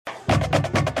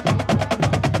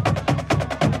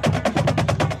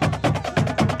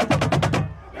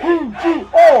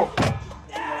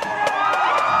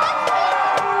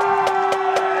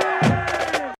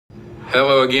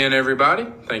again, everybody.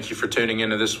 Thank you for tuning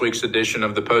into this week's edition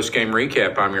of the Post-Game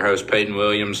Recap. I'm your host, Peyton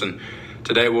Williams, and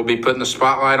today we'll be putting the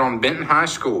spotlight on Benton High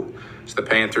School. As the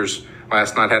Panthers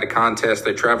last night had a contest,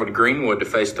 they traveled to Greenwood to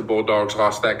face the Bulldogs,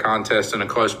 lost that contest in a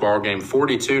close ball game,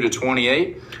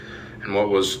 42-28, and what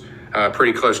was a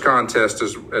pretty close contest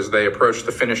as they approached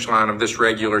the finish line of this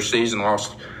regular season,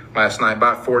 lost last night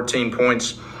by 14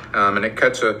 points, and it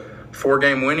cuts a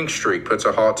four-game winning streak, puts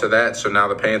a halt to that. So now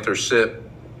the Panthers sit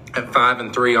at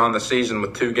 5-3 on the season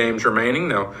with 2 games remaining.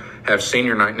 They'll have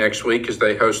senior night next week as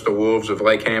they host the Wolves of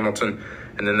Lake Hamilton,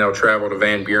 and then they'll travel to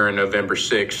Van Buren November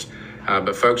 6th.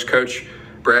 But folks, Coach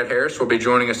Brad Harris will be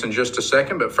joining us in just a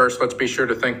second. But first, let's be sure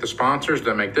to thank the sponsors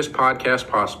that make this podcast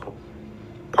possible.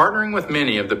 Partnering with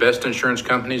many of the best insurance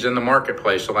companies in the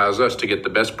marketplace allows us to get the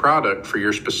best product for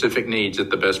your specific needs at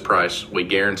the best price. We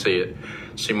guarantee it.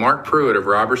 See Mark Pruitt of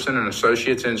Robertson and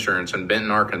Associates Insurance in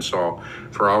Benton, Arkansas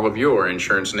for all of your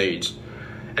insurance needs.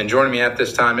 And joining me at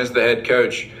this time is the head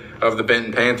coach of the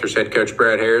Benton Panthers, head coach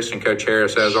Brad Harris. And Coach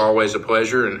Harris, as always, a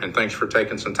pleasure, and thanks for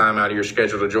taking some time out of your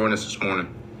schedule to join us this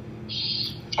morning.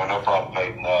 Oh, no problem,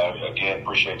 Peyton. Again,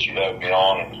 appreciate you having me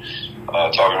on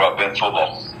and talking about Benton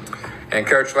football. And,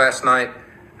 Coach, last night,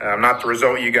 not the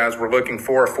result you guys were looking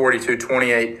for, a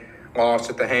 42-28 loss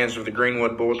at the hands of the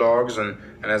Greenwood Bulldogs. And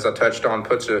as I touched on,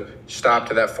 puts a stop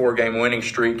to that 4-game winning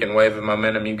streak and wave of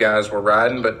momentum you guys were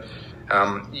riding. But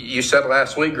you said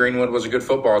last week Greenwood was a good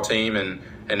football team and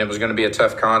it was going to be a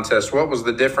tough contest. What was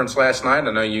the difference last night?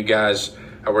 I know you guys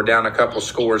were down a couple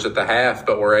scores at the half,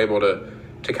 but were able to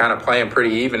kind of play them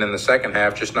pretty even in the second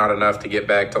half, just not enough to get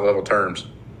back to level terms.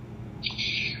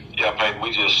 Yeah, Peyton,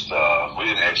 we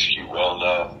didn't execute well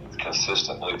enough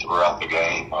consistently throughout the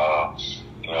game.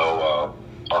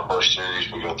 Our first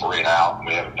series, we go 3 and out, and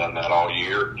we haven't done that all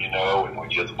year, and we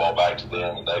give the ball back to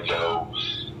them, and they go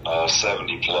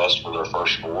 70-plus for their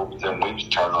first score. But then we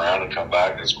turn around and come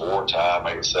back and score, tie,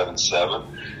 make it 7-7.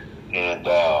 And,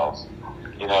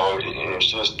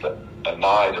 it's just a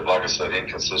night of, like I said,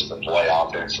 inconsistent play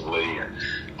offensively and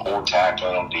poor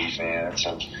tackling on defense.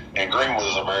 And Greenwood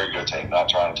is a very good team, not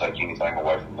trying to take anything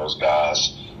away from those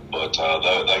guys. But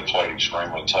they played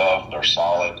extremely tough. They're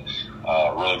solid.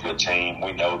 Really good team.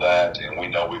 We know that, and we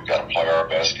know we've got to play our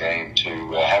best game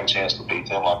to have a chance to beat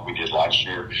them like we did last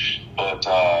year. But,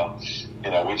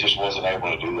 we just wasn't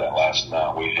able to do that last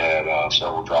night. We had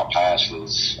several drop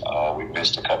passes. We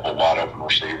missed a couple of wide-open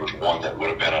receivers, one that would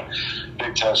have been a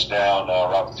big touchdown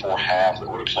right before half that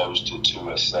would have closed it to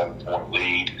a 7-point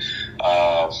lead.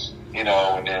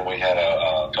 And then we had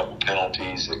a couple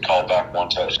penalties that called back one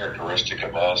touch, characteristic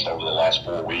of us over the last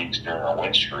 4 weeks during our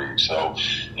win streak. So,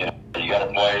 you got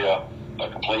to play a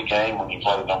complete game when you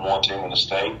play the number 1 team in the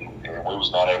state, and we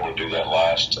was not able to do that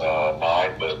last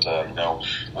night. But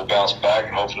we'll bounce back,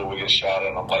 and hopefully we get a shot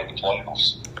at them late in the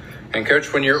playoffs. And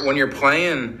Coach, when you're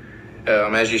playing,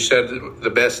 as you said,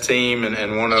 the best team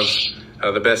and one of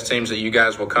the best teams that you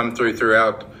guys will come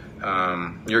throughout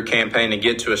your campaign to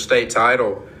get to a state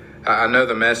title, I know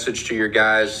the message to your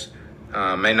guys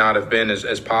may not have been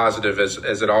as positive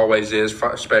as it always is,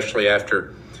 especially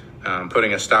after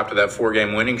putting a stop to that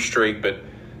 4-game winning streak.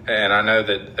 And I know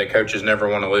that the coaches never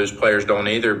want to lose, players don't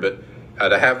either, but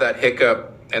to have that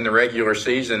hiccup in the regular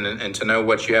season and to know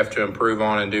what you have to improve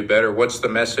on and do better, what's the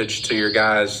message to your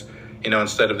guys,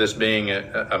 instead of this being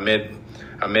a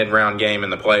mid-round game in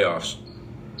the playoffs?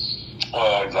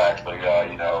 Well, exactly.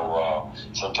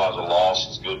 Sometimes a loss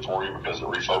is good for you because it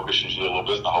refocuses you a little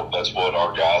bit, and I hope that's what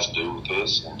our guys do with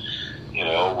this. And,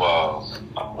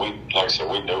 like I said,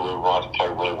 we knew we were going to have to play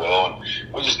really well,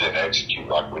 and we just didn't execute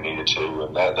like we needed to.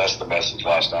 And that's the message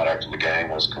last night after the game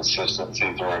was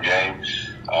consistency through a game.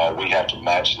 We have to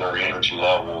match their energy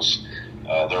levels,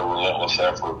 their relentless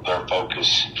effort, their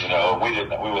focus.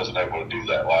 We wasn't able to do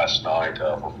that last night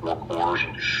for 4 quarters,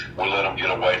 and we let them get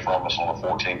away from us on a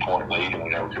 14-point lead, and we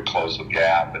never could close the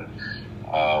gap. And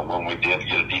when we did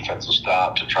get a defensive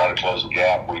stop to try to close the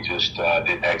gap, we just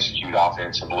didn't execute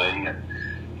offensively, and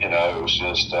it was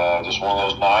just one of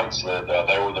those nights that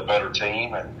they were the better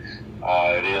team, and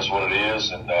it is what it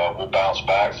is, and we'll bounce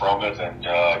back from it and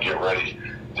get ready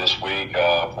this week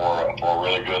for a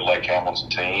really good Lake Hamilton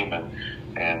team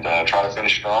and try to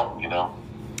finish strong,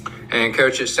 And,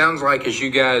 Coach, it sounds like as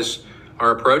you guys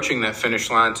are approaching that finish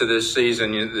line to this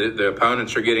season, the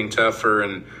opponents are getting tougher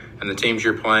and the teams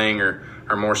you're playing are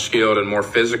more skilled and more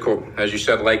physical. As you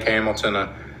said, Lake Hamilton,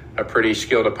 a pretty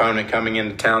skilled opponent coming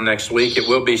into town next week. It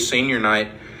will be senior night.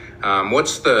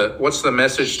 What's the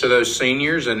message to those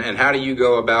seniors, and how do you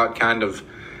go about kind of,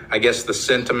 I guess, the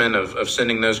sentiment of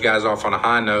sending those guys off on a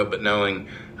high note, but knowing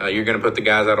you're going to put the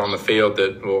guys out on the field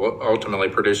that will ultimately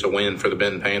produce a win for the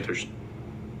Benton Panthers?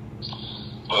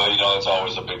 But, it's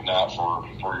always a big night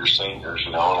for your seniors,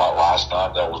 and like last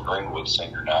night, that was Greenwood's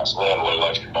senior night, so they had a little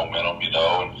extra momentum,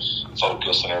 and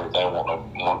focus and everything,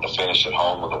 wanting to finish at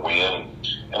home with a win.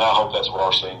 And I hope that's what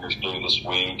our seniors do this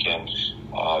week. And,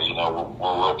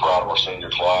 we're real proud of our senior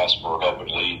class for helping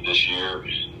lead this year.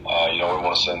 We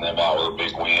want to send them out with a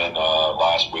big win.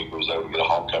 Last week we was able to get a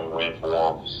homecoming win for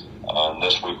them.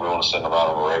 This week we want to send them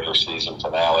out of a regular season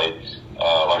finale.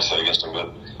 Like I said, against a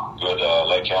good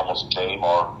Lake Hamilton team.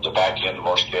 The back end of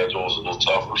our schedule is a little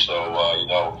tougher,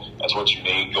 so that's what you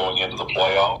need going into the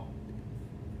playoff.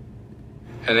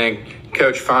 And then,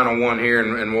 Coach, final one here,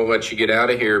 and we'll let you get out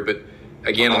of here. But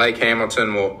again, Lake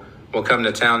Hamilton will come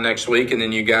to town next week, and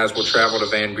then you guys will travel to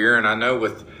Van Buren. I know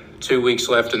with 2 weeks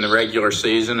left in the regular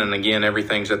season, and again,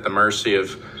 everything's at the mercy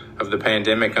of the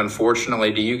pandemic,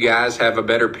 unfortunately. Do you guys have a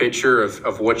better picture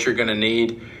of what you're going to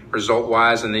need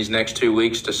result-wise in these next 2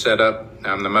 weeks to set up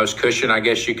the most cushion, I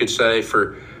guess you could say,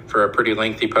 for a pretty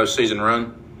lengthy postseason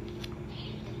run?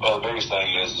 Well, the biggest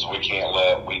thing is we can't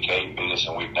let Week 8 beat us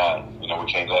in Week 9.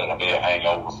 We can't let it be a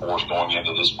hangover for us going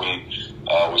into this week.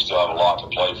 We still have a lot to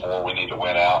play for. We need to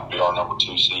win out and be our number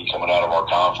 2 seed coming out of our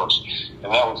conference.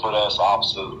 And that would put us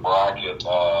opposite the bracket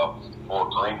for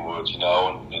Greenwood, and,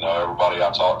 everybody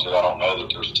I talk to, I don't know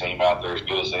that there's a team out there as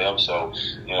good as them. So,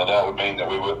 that would mean that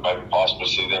we wouldn't maybe possibly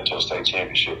see them to a state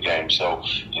championship game. So,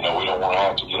 we don't want to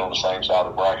have to get on the same side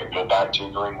of the bracket and go back to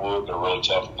Greenwood. They're really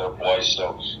tough at their place.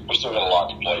 So we still got a lot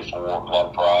to play for, a lot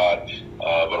of pride,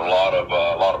 but a lot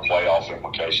of playoff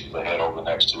implications ahead over the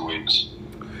next 2 weeks.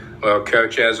 Well,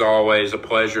 Coach, as always, a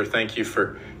pleasure. Thank you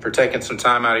for taking some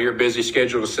time out of your busy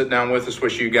schedule to sit down with us.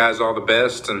 Wish you guys all the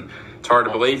best. And it's hard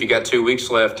to believe you got 2 weeks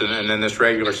left, and then this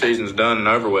regular season's done and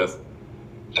over with.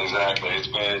 Exactly.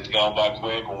 It's gone by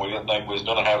quick when we didn't think we was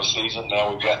going to have a season.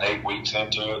 Now we've gotten 8 weeks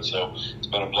into it, so it's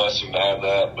been a blessing to have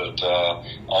that. But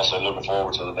also looking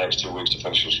forward to the next 2 weeks to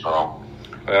finish it strong.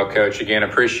 Well, Coach, again,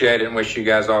 appreciate it and wish you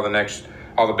guys all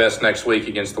the best next week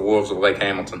against the Wolves of Lake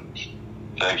Hamilton.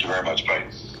 Thank you very much,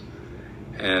 Peyton.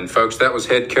 And, folks, that was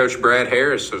head coach Brad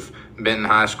Harris of Benton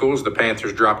High Schools. The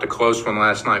Panthers dropped a close one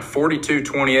last night,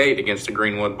 42-28 against the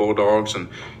Greenwood Bulldogs. And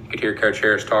you could hear Coach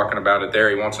Harris talking about it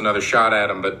there. He wants another shot at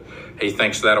them, but he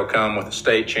thinks that'll come with a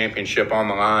state championship on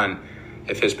the line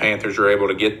if his Panthers are able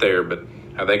to get there. But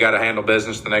they got to handle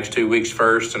business the next 2 weeks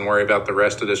first and worry about the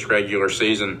rest of this regular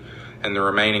season and the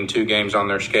remaining 2 games on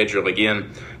their schedule.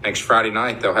 Again, next Friday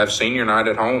night, they'll have senior night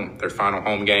at home, their final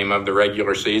home game of the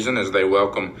regular season, as they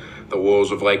welcome the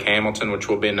Wolves of Lake Hamilton, which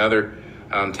will be another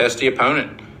testy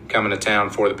opponent coming to town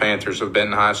for the Panthers of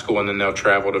Benton High School, and then they'll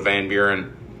travel to Van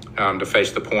Buren to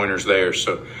face the Pointers there.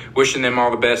 So wishing them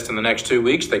all the best in the next 2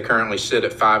 weeks. They currently sit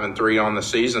at 5-3 on the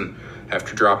season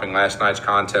after dropping last night's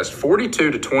contest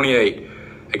 42-28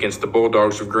 against the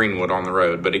Bulldogs of Greenwood on the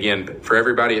road. But again, for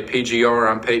everybody at PGR,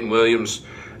 I'm Peyton Williams,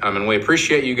 and we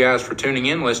appreciate you guys for tuning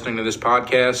in, listening to this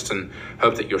podcast, and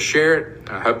hope that you'll share it.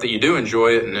 I hope that you do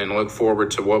enjoy it, and look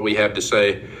forward to what we have to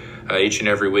say each and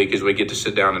every week as we get to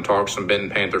sit down and talk some Benton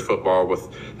Panther football with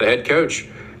the head coach,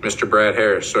 Mr. Brad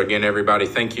Harris. So again, everybody,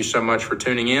 thank you so much for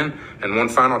tuning in. And one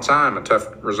final time, a tough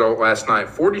result last night,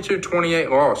 42-28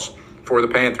 loss for the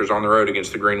Panthers on the road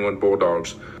against the Greenwood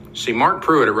Bulldogs. See Mark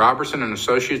Pruitt at Robertson &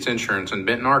 Associates Insurance in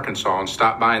Benton, Arkansas, and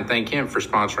stop by and thank him for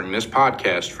sponsoring this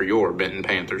podcast for your Benton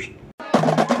Panthers.